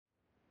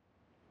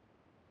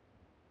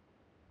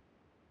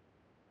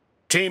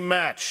Team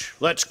match,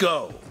 let's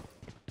go.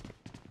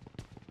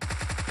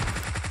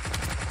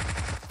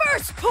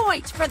 First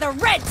point for the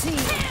red team!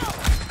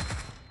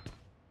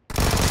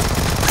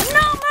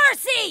 No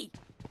mercy!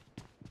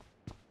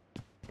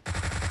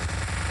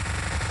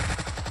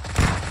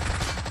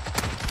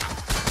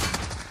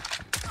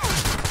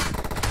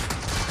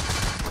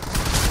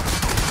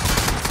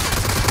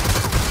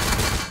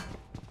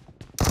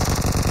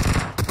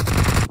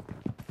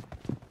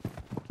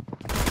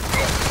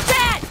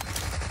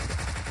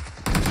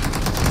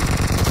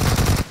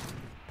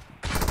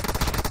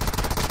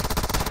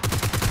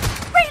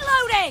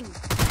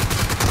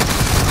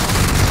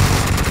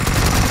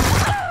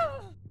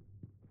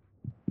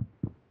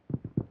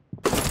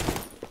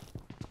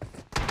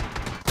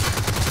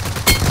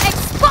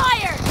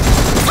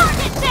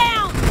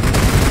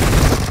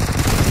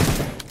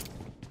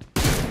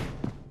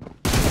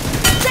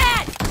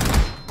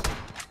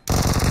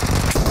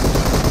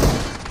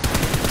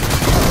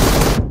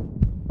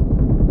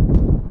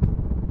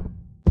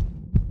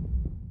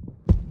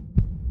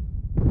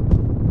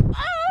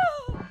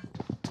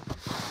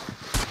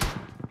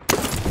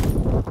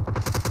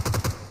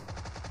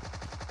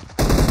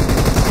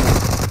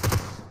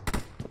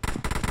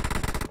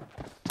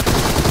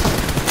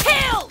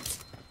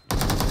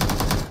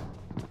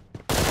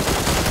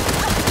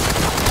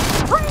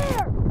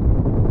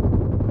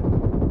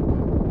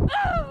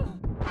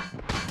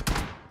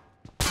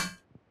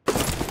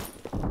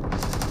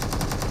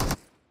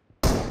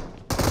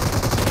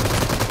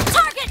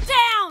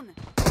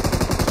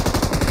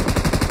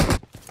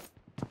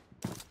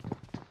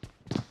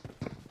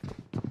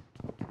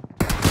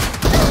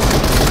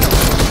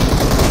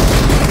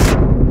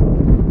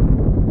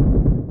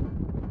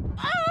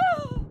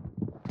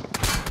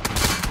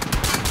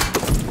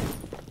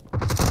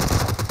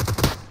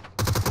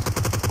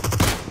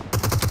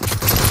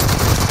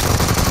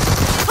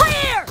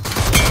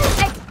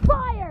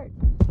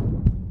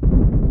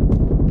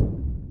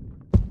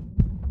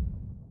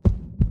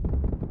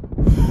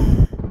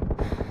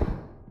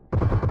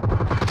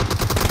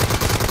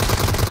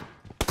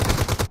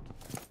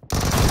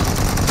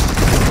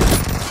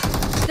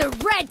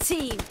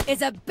 Team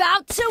is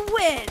about to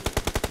win!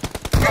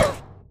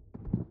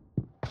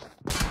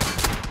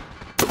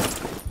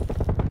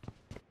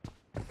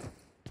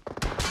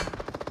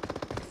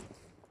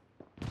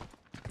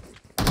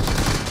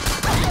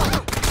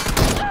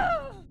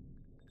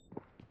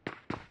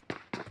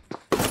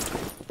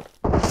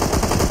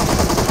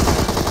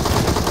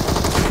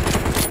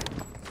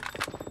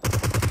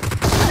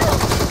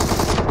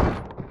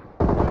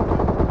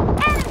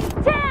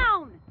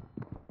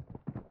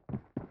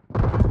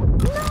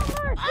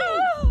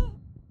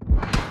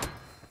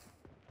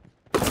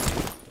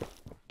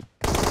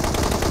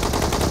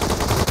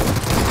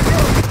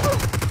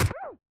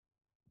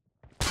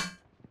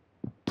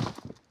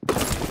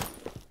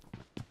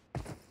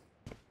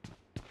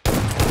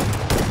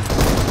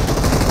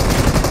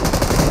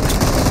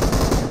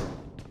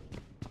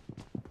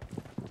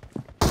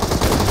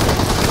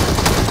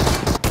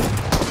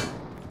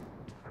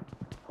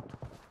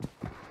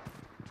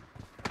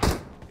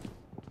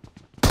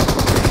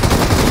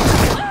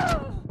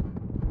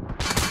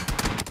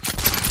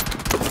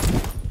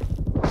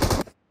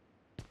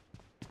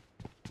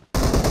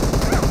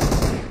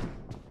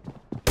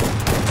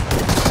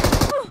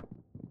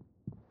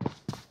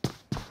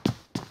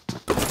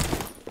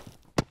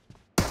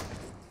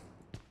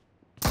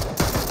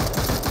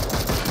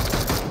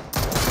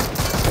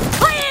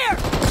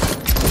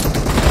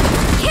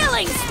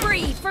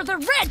 For the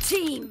red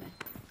team!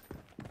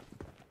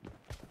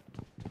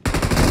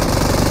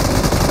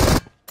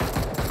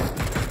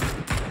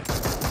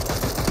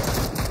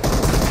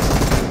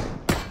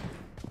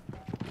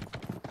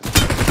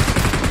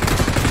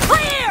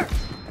 Clear!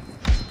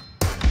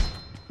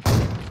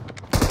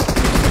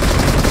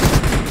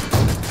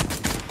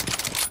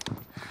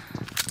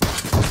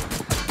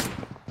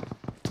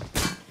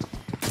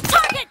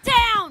 Target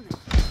down!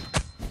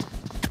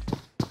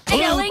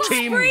 Killing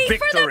spree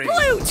for the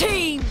blue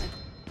team!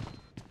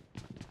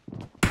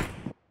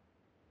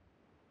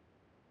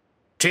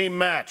 Team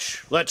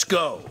match, let's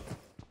go.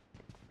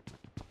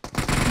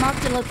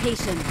 Marked a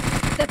location.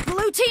 The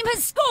blue team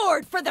has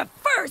scored for the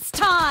first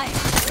time!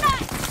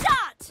 Nice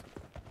shot!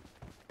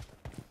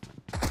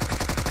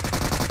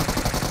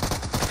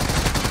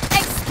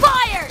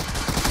 Expired!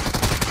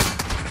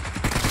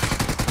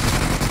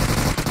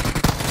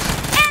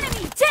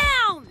 Enemy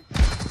down!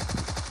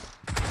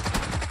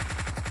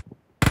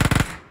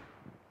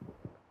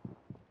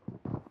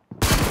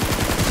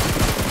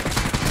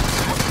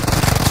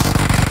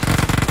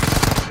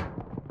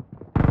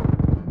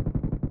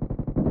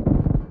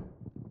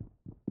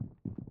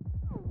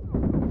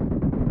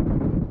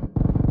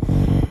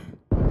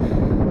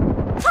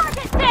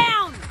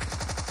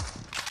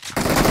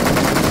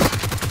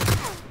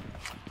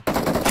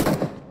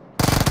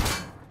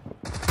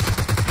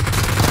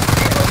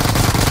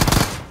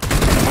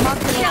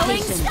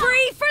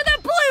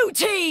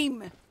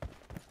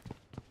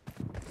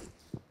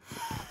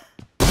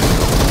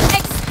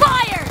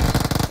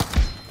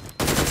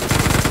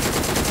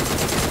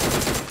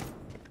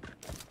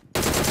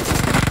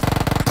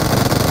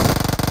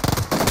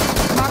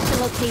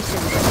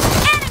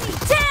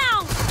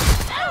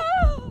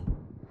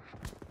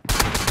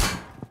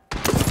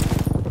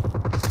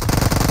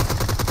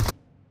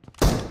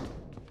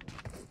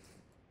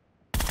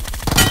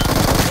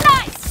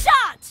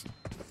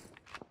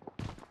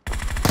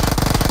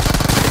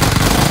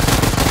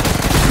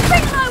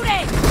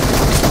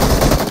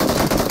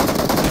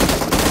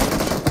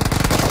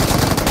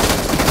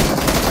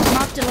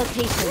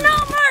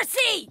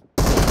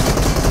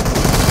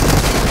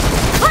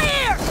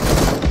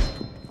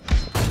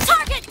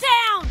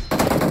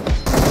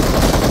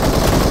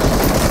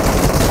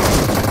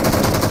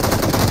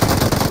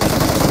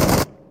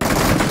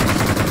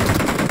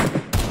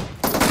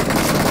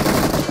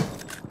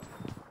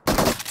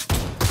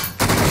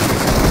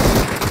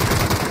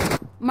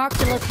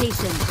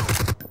 location.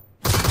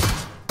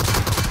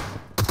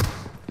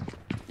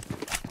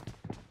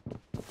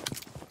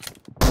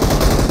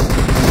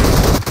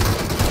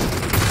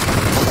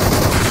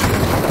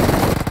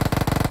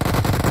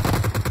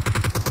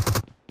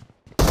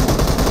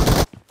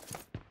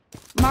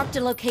 Marked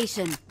a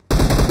location.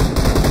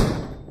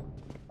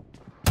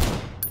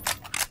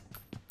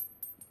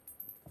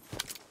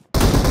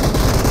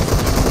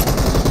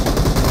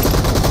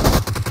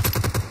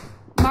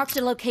 Marked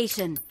a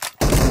location.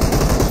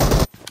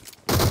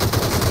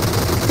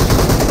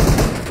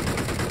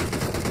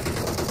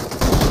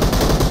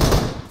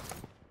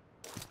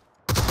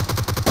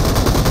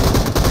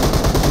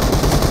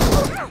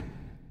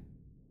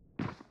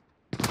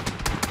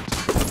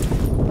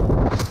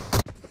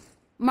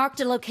 Marked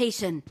a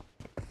location.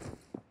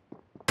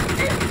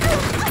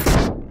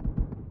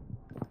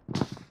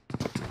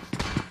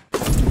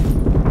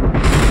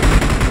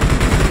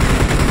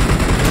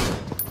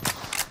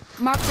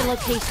 Marked a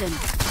location.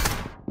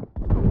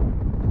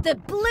 The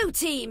blue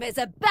team is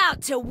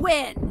about to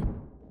win!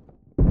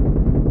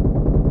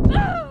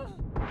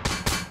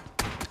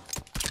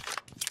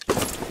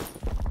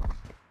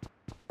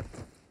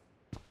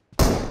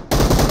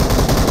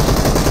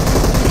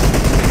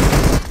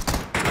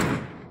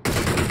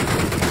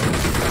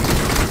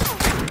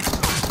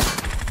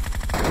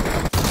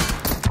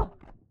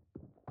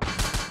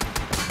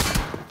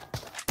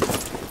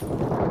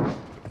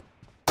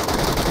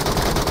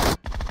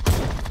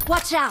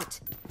 Watch out!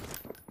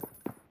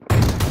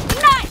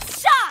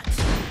 Nice shot!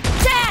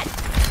 Dead!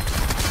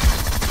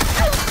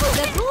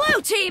 The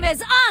blue team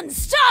is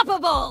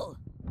unstoppable!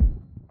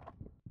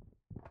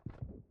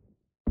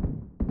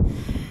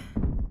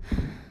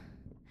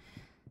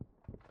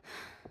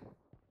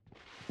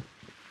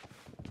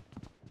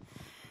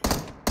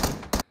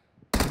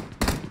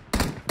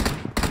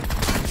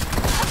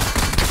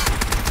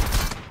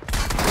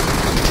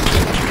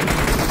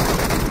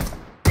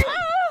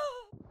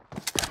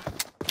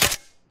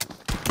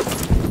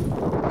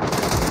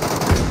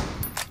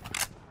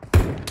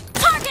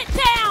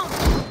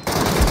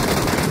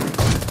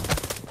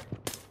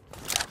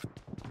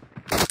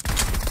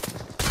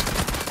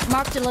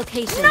 Marked a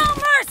location. No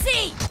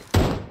mercy!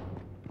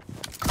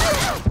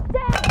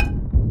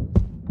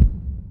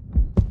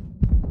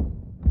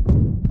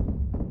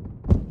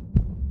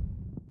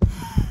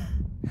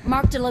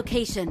 Marked a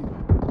location.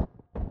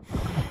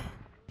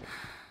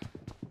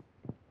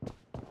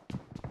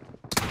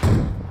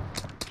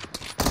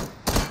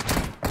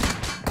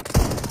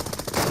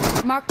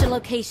 Marked a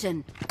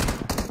location.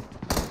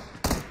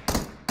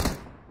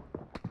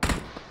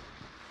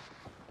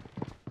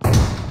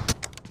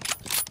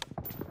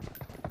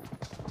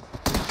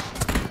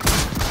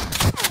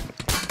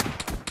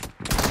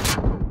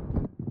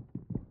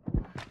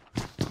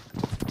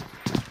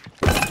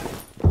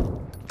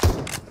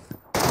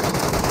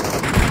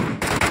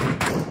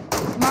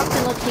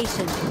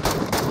 Location.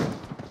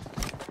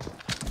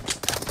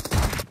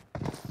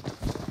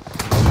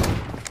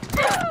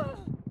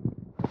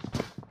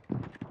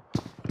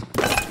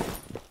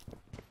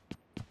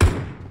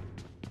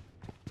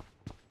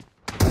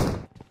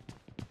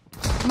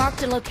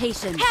 Marked a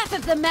location. Half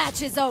of the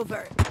match is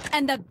over,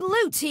 and the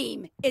blue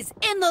team is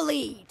in the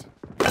lead.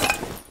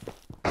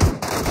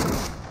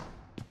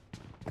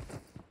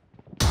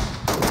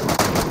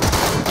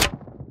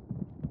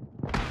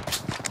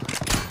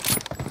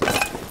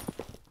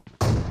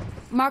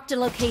 Marked a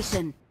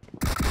location.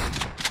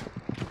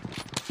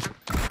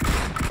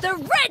 The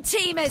red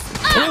team is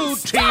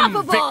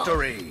unstoppable! Blue team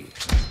victory!